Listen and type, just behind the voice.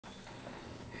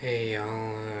Hey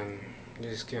y'all,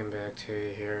 just getting back to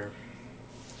you here.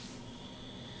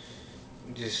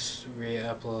 Just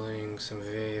re-uploading some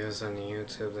videos on the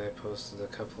YouTube that I posted a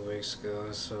couple weeks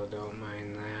ago, so don't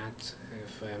mind that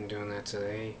if I'm doing that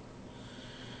today.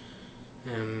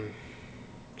 Um,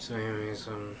 so anyways,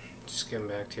 just getting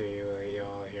back to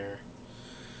y'all here.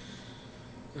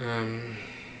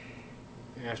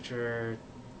 After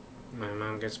my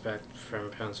mom gets back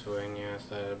from Pennsylvania, I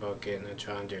thought about getting a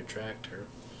John Deere tractor.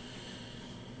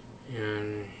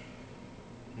 And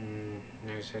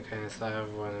next I kind of thought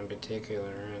of one in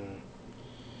particular, and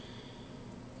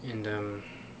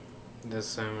this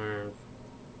summer,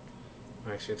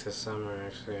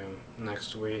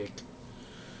 next week,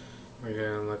 we're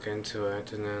gonna look into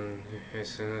it, and then as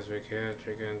soon as we get,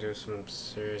 we're gonna do some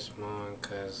serious mowing,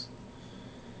 cause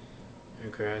the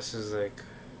grass is like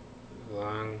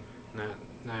long, not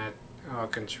out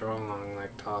of control long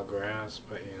like tall grass,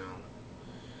 but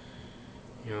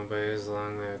but it is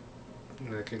long that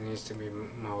like it needs to be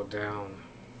mowed down.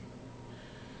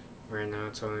 Right now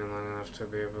it's only long enough to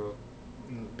be able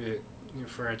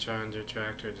for a John Deere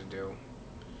tractor to do.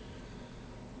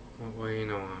 Well, you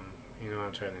know what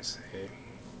I'm trying to say.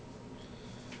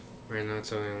 Right now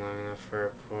it's only long enough for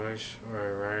a push or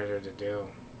a rider to do.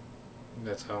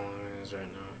 That's how long it is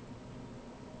right now.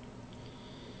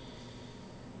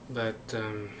 But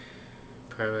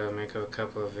probably I'll make a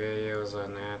couple of videos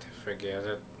on that if I get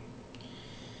it.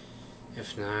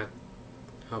 If not,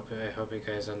 I hope you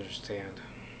guys understand.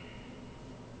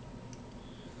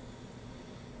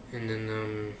 And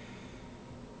then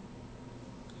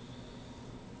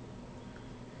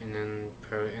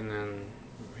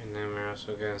we're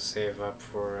also gonna save up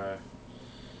for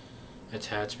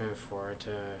attachment for it,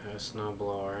 a snow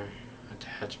blower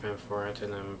attachment for it,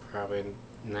 and then probably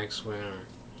next winter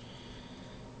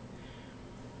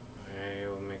I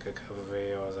will make a couple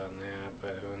videos on that,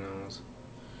 but who knows.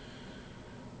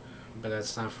 But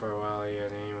that's not for a while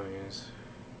yet anyways.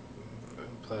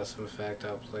 Plus, in fact,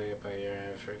 I'll play it by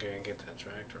ear if we're gonna get that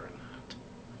tractor or not.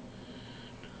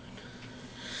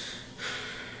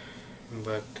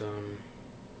 But,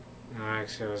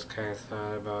 actually I was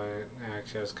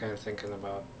kind of thinking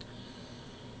about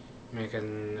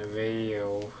making a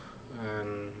video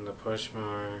on the push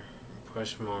mower,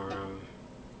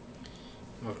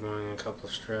 of mowing a couple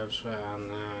of strips on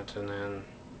that, and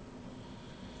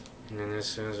then as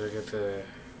soon as we get the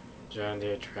John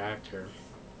Deere tractor,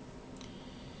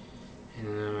 and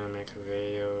then I'm gonna make a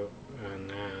video on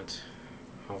that,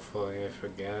 hopefully if I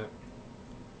get it.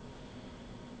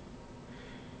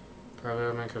 Probably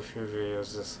I'll make a few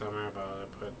videos this summer about it,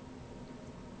 but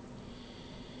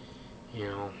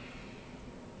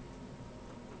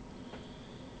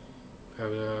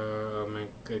probably I'll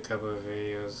make a couple of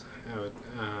videos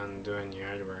on doing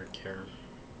yard work here,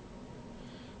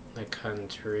 like cutting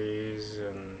trees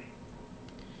and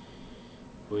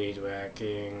weed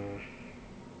whacking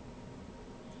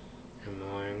and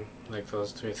mowing, like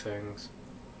those three things.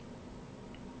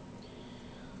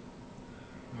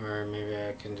 Or maybe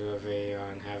I can do a video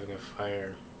on having a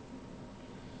fire.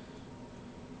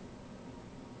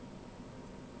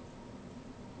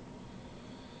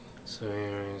 So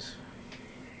anyways,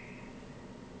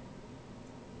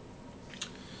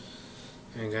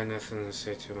 I got nothing to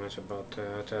say too much about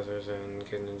that other than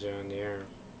getting a John Deere.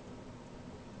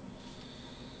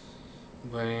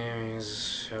 But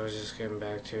anyways, I was just getting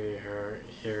back to you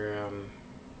here,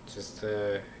 just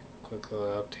a quick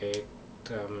little update.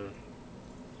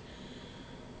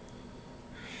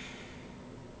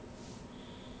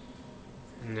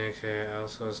 And actually, I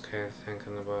also was kind of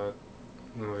thinking about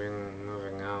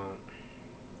moving out.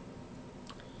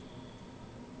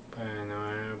 But I know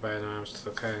I'm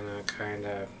still kind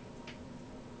of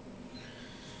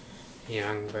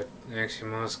young. But actually,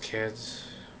 most kids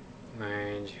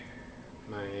my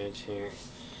age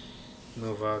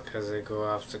move out because they go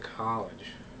off to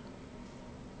college,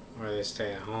 or they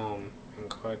stay at home and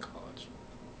go to college.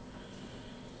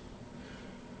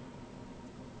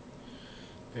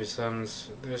 There's some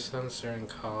certain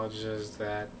colleges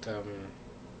that that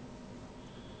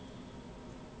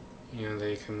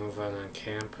you can move out on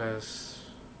campus,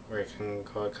 or you can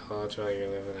go to college while you're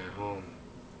living at home,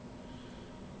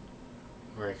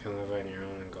 or you can live on your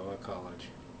own and go to college.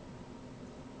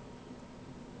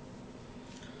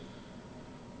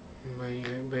 But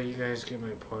you guys get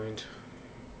my point.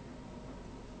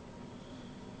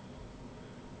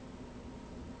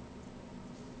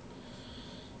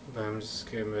 But I'm just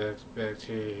getting back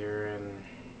to you here, and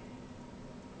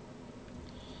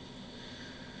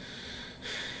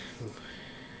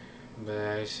but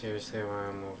I seriously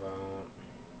want to move out.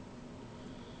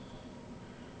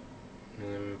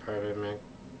 and then probably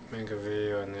make a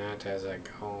video on that as I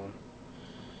go.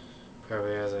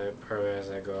 Probably as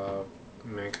I go out,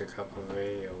 make a couple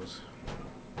videos.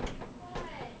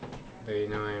 But you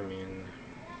know what I mean.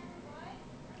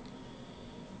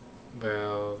 But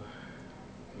I'll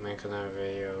make another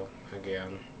video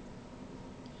again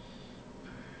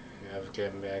of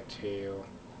getting back to you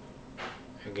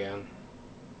again.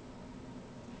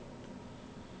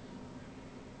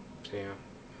 So yeah,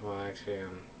 well actually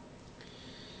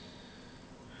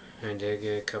I did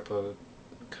get a couple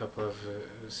of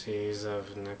CDs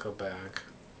of Nickelback.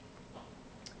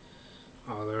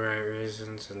 All the Right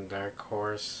Reasons and Dark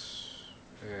Horse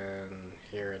and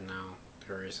Here and Now,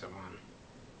 the recent one.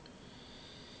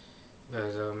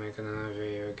 But I'll make another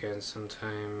video again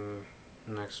sometime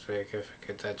next week if I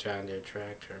get that John Deere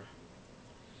tractor.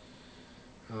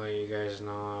 I'll let you guys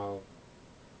know.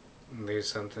 I'll leave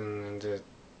something in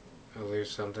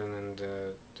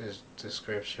the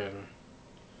description,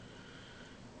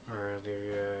 or leave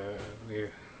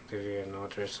you a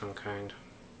note or some kind.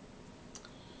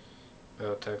 But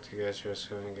I'll talk to you guys real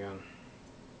soon again.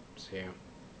 See ya.